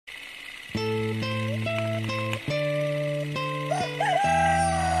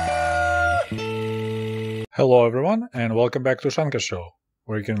Hello everyone, and welcome back to Ushanka Show,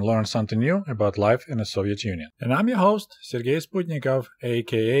 where you can learn something new about life in the Soviet Union. And I'm your host, Sergei Sputnikov,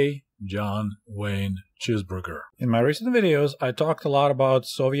 aka John Wayne Cheeseburger. In my recent videos, I talked a lot about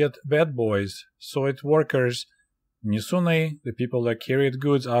Soviet bad boys, Soviet workers, Nesuny, the people that carried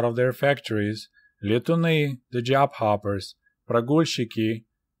goods out of their factories, Letuny, the job hoppers, Pragulshiki,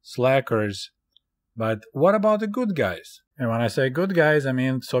 slackers. But what about the good guys? And when I say good guys, I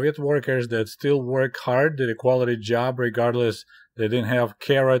mean Soviet workers that still work hard, did a quality job regardless they didn't have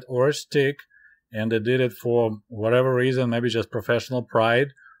carrot or stick, and they did it for whatever reason, maybe just professional pride,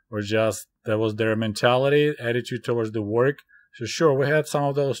 or just that was their mentality, attitude towards the work. So sure, we had some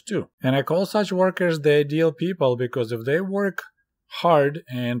of those too. And I call such workers the ideal people because if they work hard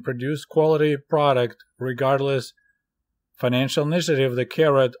and produce quality product regardless financial initiative, the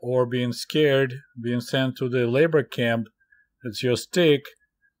carrot, or being scared, being sent to the labor camp, that's your stick.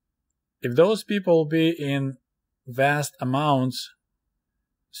 If those people be in vast amounts,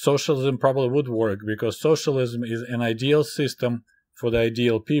 socialism probably would work, because socialism is an ideal system for the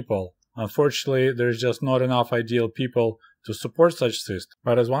ideal people. Unfortunately, there's just not enough ideal people to support such system.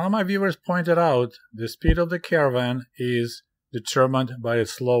 But as one of my viewers pointed out, the speed of the caravan is determined by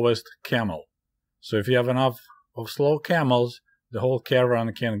its slowest camel. So if you have enough of slow camels, the whole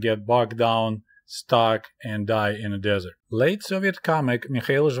caravan can get bogged down, stuck, and die in a desert. Late Soviet comic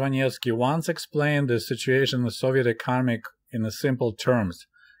Mikhail Zhvanetsky once explained the situation in the Soviet economy in simple terms.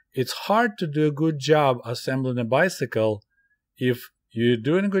 It's hard to do a good job assembling a bicycle if you're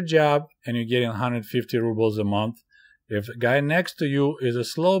doing a good job and you're getting 150 rubles a month. If the guy next to you is a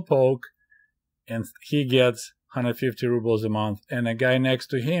slowpoke and he gets 150 rubles a month, and a guy next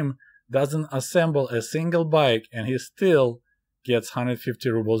to him doesn't assemble a single bike and he still gets 150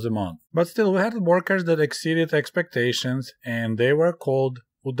 rubles a month. But still, we had workers that exceeded expectations, and they were called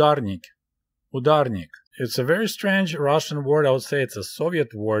Udarnik. Udarnik. It's a very strange Russian word. I would say it's a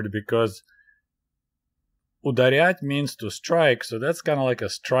Soviet word, because udaryat means to strike, so that's kind of like a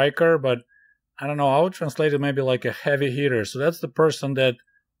striker, but I don't know, I would translate it maybe like a heavy hitter. So that's the person that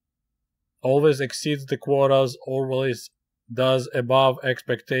always exceeds the quotas, always does above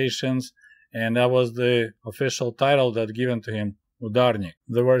expectations, and that was the official title that given to him, Udarnik.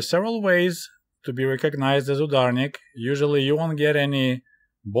 There were several ways to be recognized as Udarnik. Usually you won't get any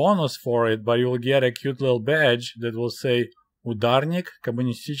bonus for it, but you'll get a cute little badge that will say Udarnik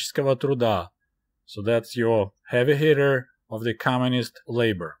Коммунистического труда. So that's your heavy hitter of the communist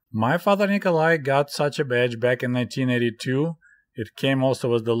labor. My father Nikolai got such a badge back in 1982. It came also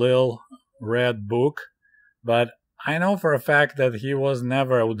with the little red book, but I know for a fact that he was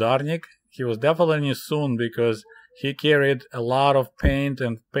never a Udarnik. He was definitely Nesun, because he carried a lot of paint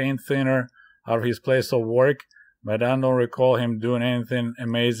and paint thinner out of his place of work, but I don't recall him doing anything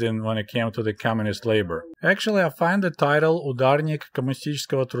amazing when it came to the communist labor. Actually, I find the title Udarnik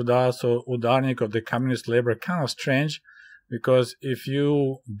Коммунистического труда, so Udarnik of the communist labor, kind of strange, because if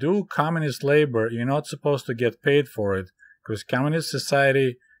you do communist labor, you're not supposed to get paid for it, because communist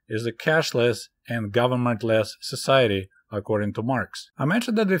society is a cashless and governmentless society, according to Marx. I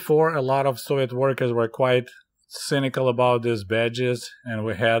mentioned that before, a lot of Soviet workers were quite cynical about these badges, and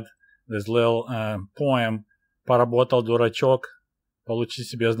we had this little poem, «Поработал дурачок, получи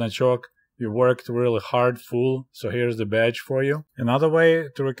себе значок». You worked really hard, fool, so here's the badge for you. Another way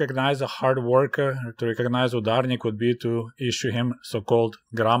to recognize a hard worker, or to recognize Udarnik, would be to issue him so-called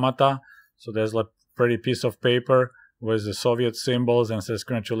gramota. So there's a pretty piece of paper with the Soviet symbols and says,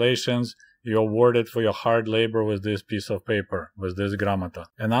 congratulations, you're awarded for your hard labor with this piece of paper, with this gramota.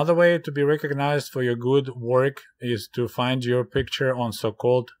 Another way to be recognized for your good work is to find your picture on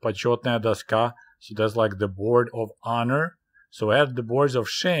so-called почетная доска. So that's like the board of honor. So we had the boards of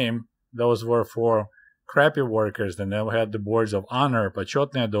shame, those were for crappy workers. And then we had the boards of honor,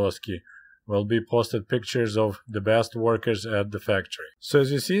 почетные доски, will be posted pictures of the best workers at the factory. So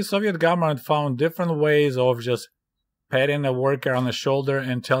as you see, Soviet government found different ways of just patting a worker on the shoulder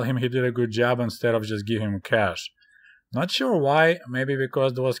and tell him he did a good job instead of just giving him cash. Not sure why, maybe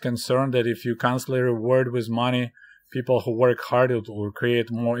because there was concern that if you constantly reward with money people who work hard, it will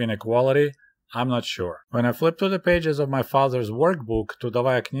create more inequality. I'm not sure. When I flipped to the pages of my father's workbook,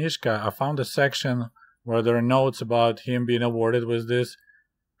 Trудовая книжка, I found a section where there are notes about him being awarded with this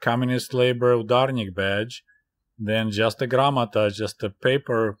communist labor Udarnik badge, then just a gramota, just a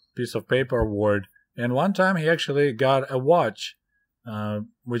piece of paper award. And one time he actually got a watch,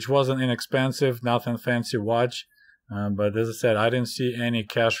 which wasn't inexpensive, nothing fancy watch. But as I said, I didn't see any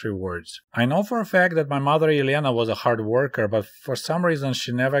cash rewards. I know for a fact that my mother Elena was a hard worker, but for some reason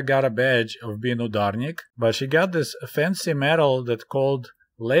she never got a badge of being Udarnik. But she got this fancy medal that called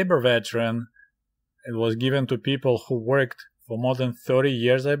Labor Veteran, it was given to people who worked for more than 30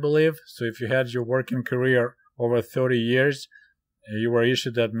 years, I believe. So if you had your working career over 30 years, you were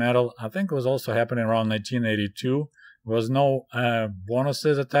issued that medal. I think it was also happening around 1982. There was no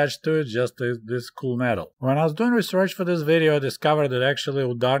bonuses attached to it, just this cool medal. When I was doing research for this video, I discovered that actually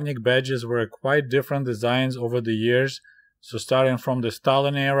Udarnik badges were quite different designs over the years. So starting from the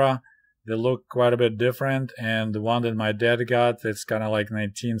Stalin era, they look quite a bit different, and the one that my dad got, it's kind of like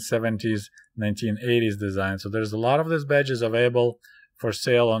 1970s, 1980s design. So there's a lot of these badges available for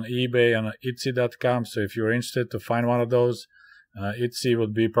sale on eBay and Etsy.com. So if you're interested to find one of those, Etsy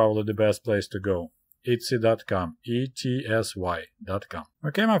would be probably the best place to go. Etsy.com, ETSY.com.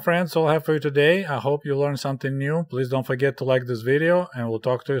 Okay, my friends, all I have for you today. I hope you learned something new. Please don't forget to like this video, and we'll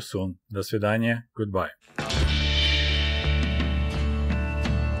talk to you soon. До свидания. Goodbye.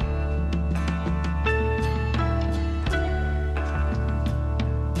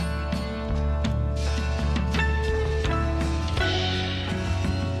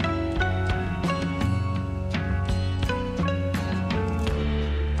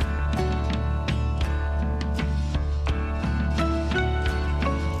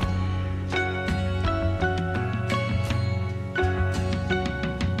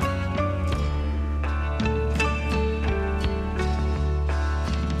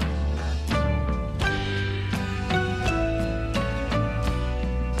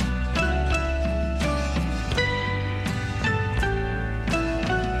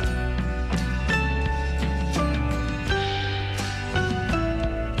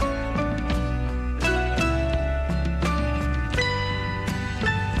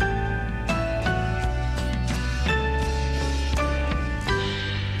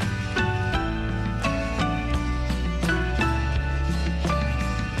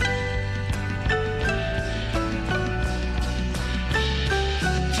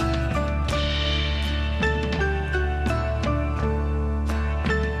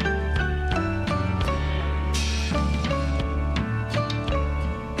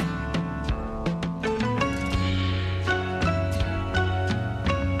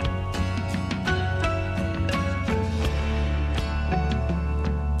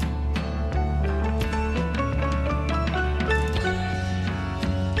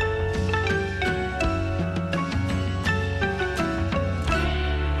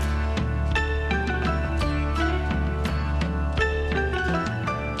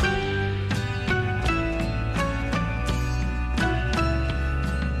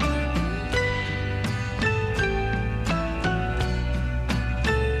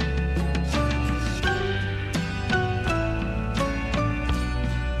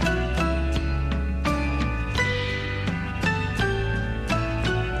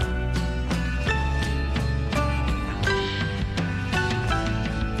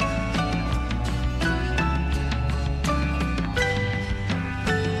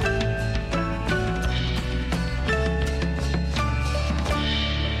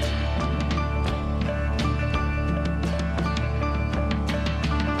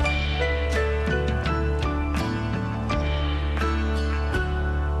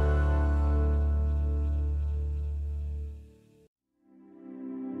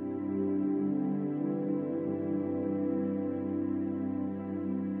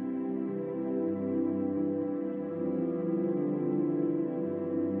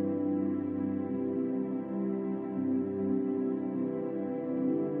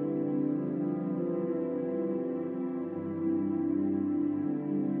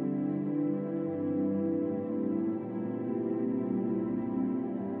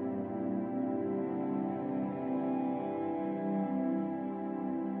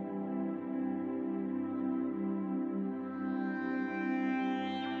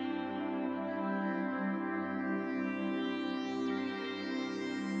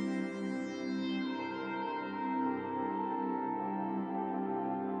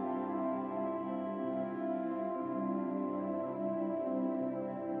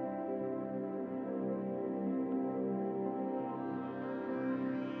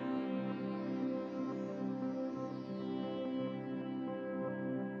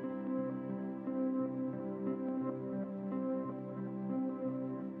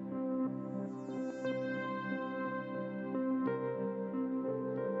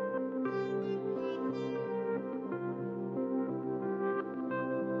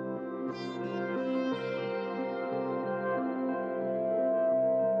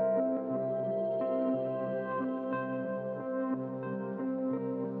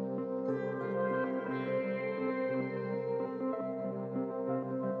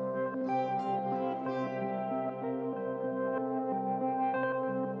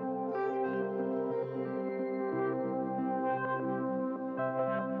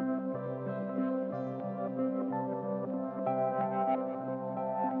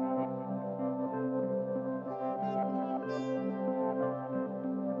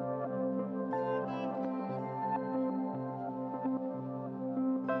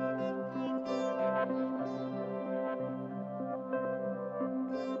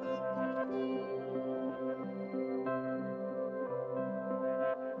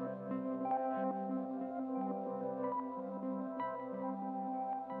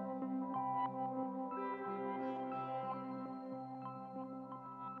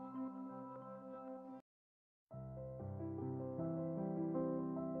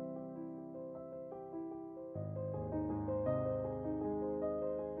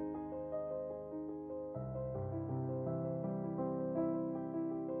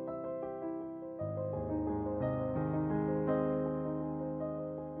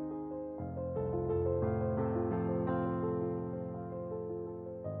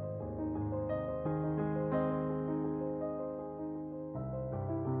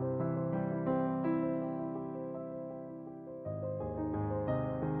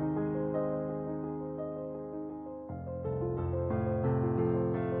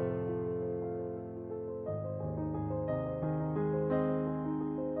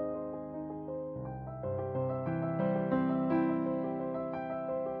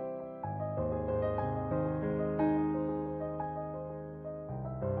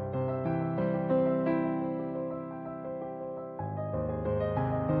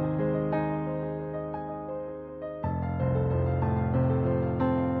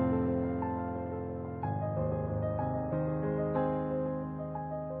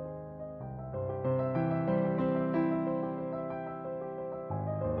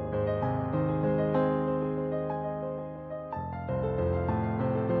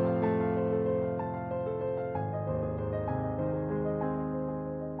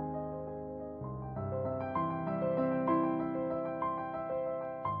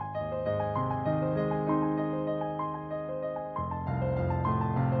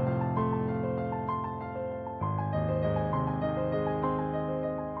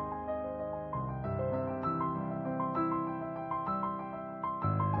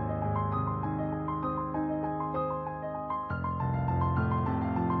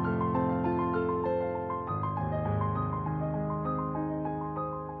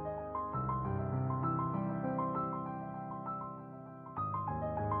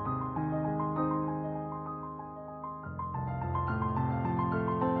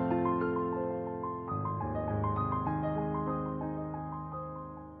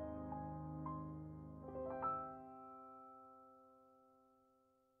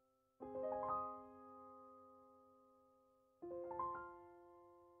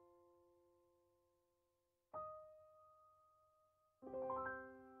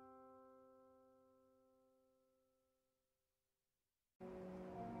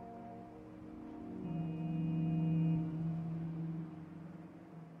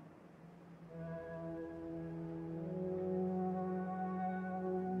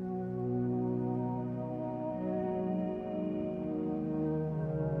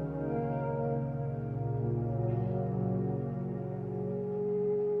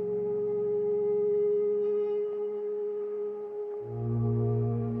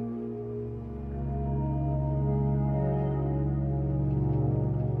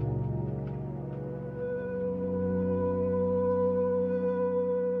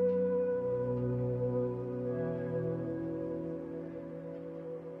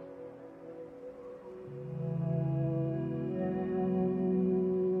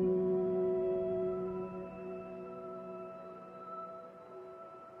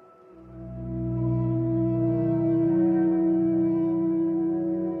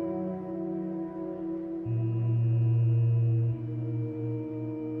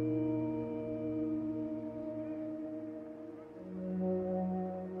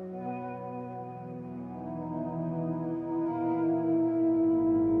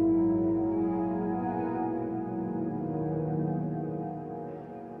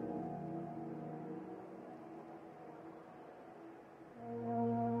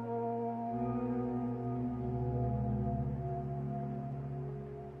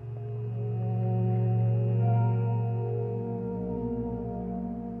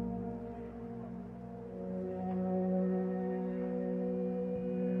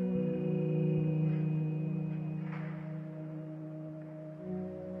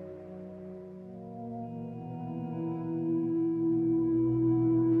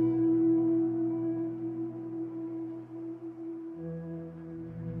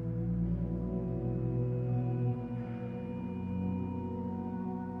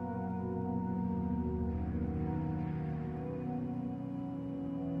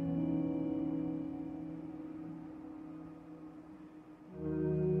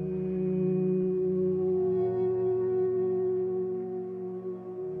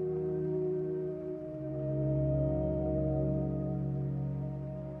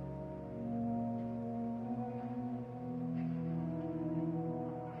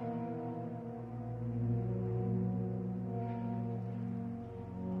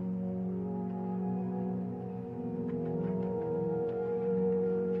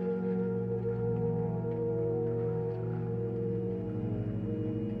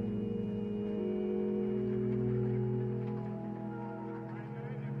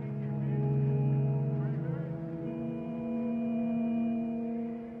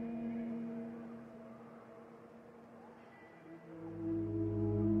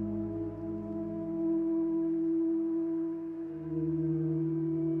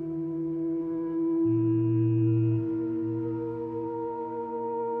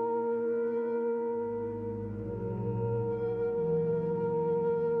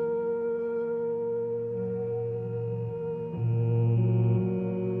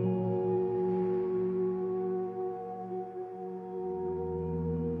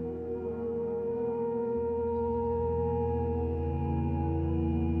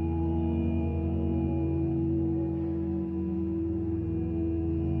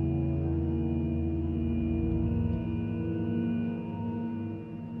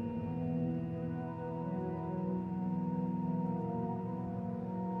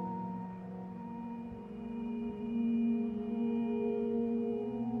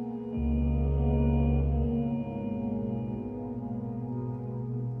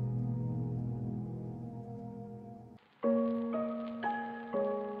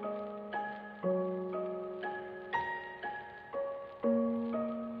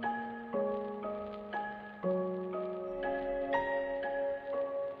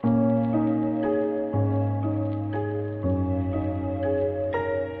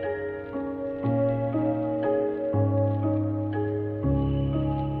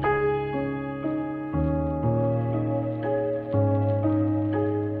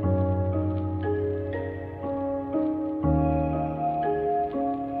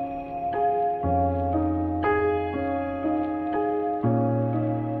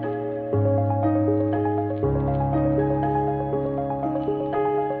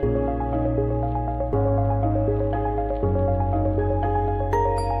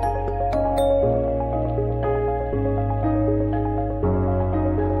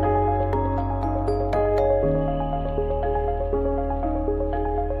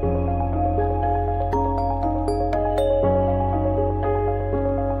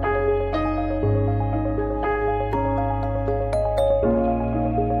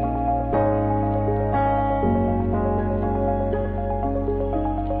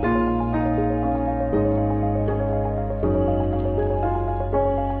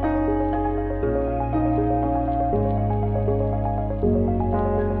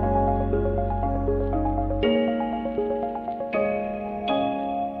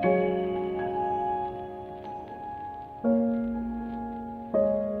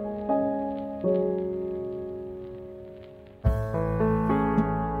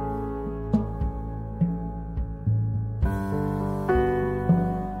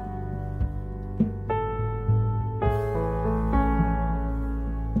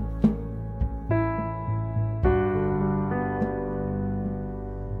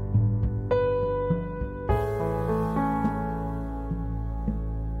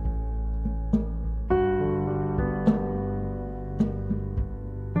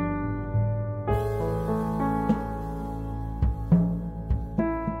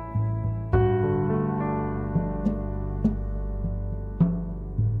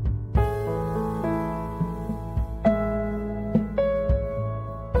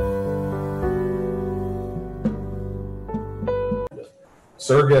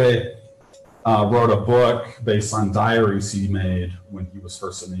 Sergey wrote a book based on diaries he made when he was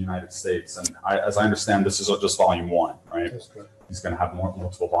first in the United States. And as I understand, this is just volume 1, right? That's good. He's going to have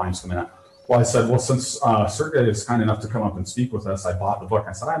multiple volumes coming out. Well, I said, well, since Sergey is kind enough to come up and speak with us, I bought the book.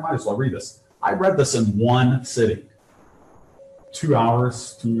 I said, I might as well read this. I read this in one sitting, 2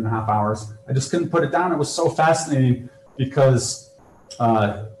 hours, 2.5 hours. I just couldn't put it down. It was so fascinating because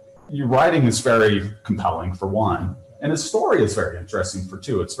your writing is very compelling, for one. And his story is very interesting for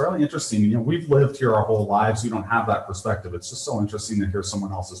two. It's really interesting. You know, we've lived here our whole lives. We don't have that perspective. It's just so interesting to hear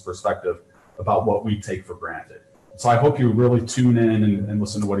someone else's perspective about what we take for granted. So I hope you really tune in and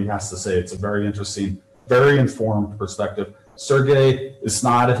listen to what he has to say. It's a very interesting, very informed perspective. Sergey is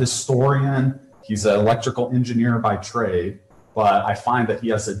not a historian. He's an electrical engineer by trade, but I find that he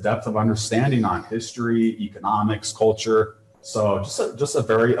has a depth of understanding on history, economics, culture. So just a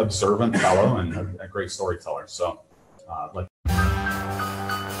very observant fellow and a great storyteller. So like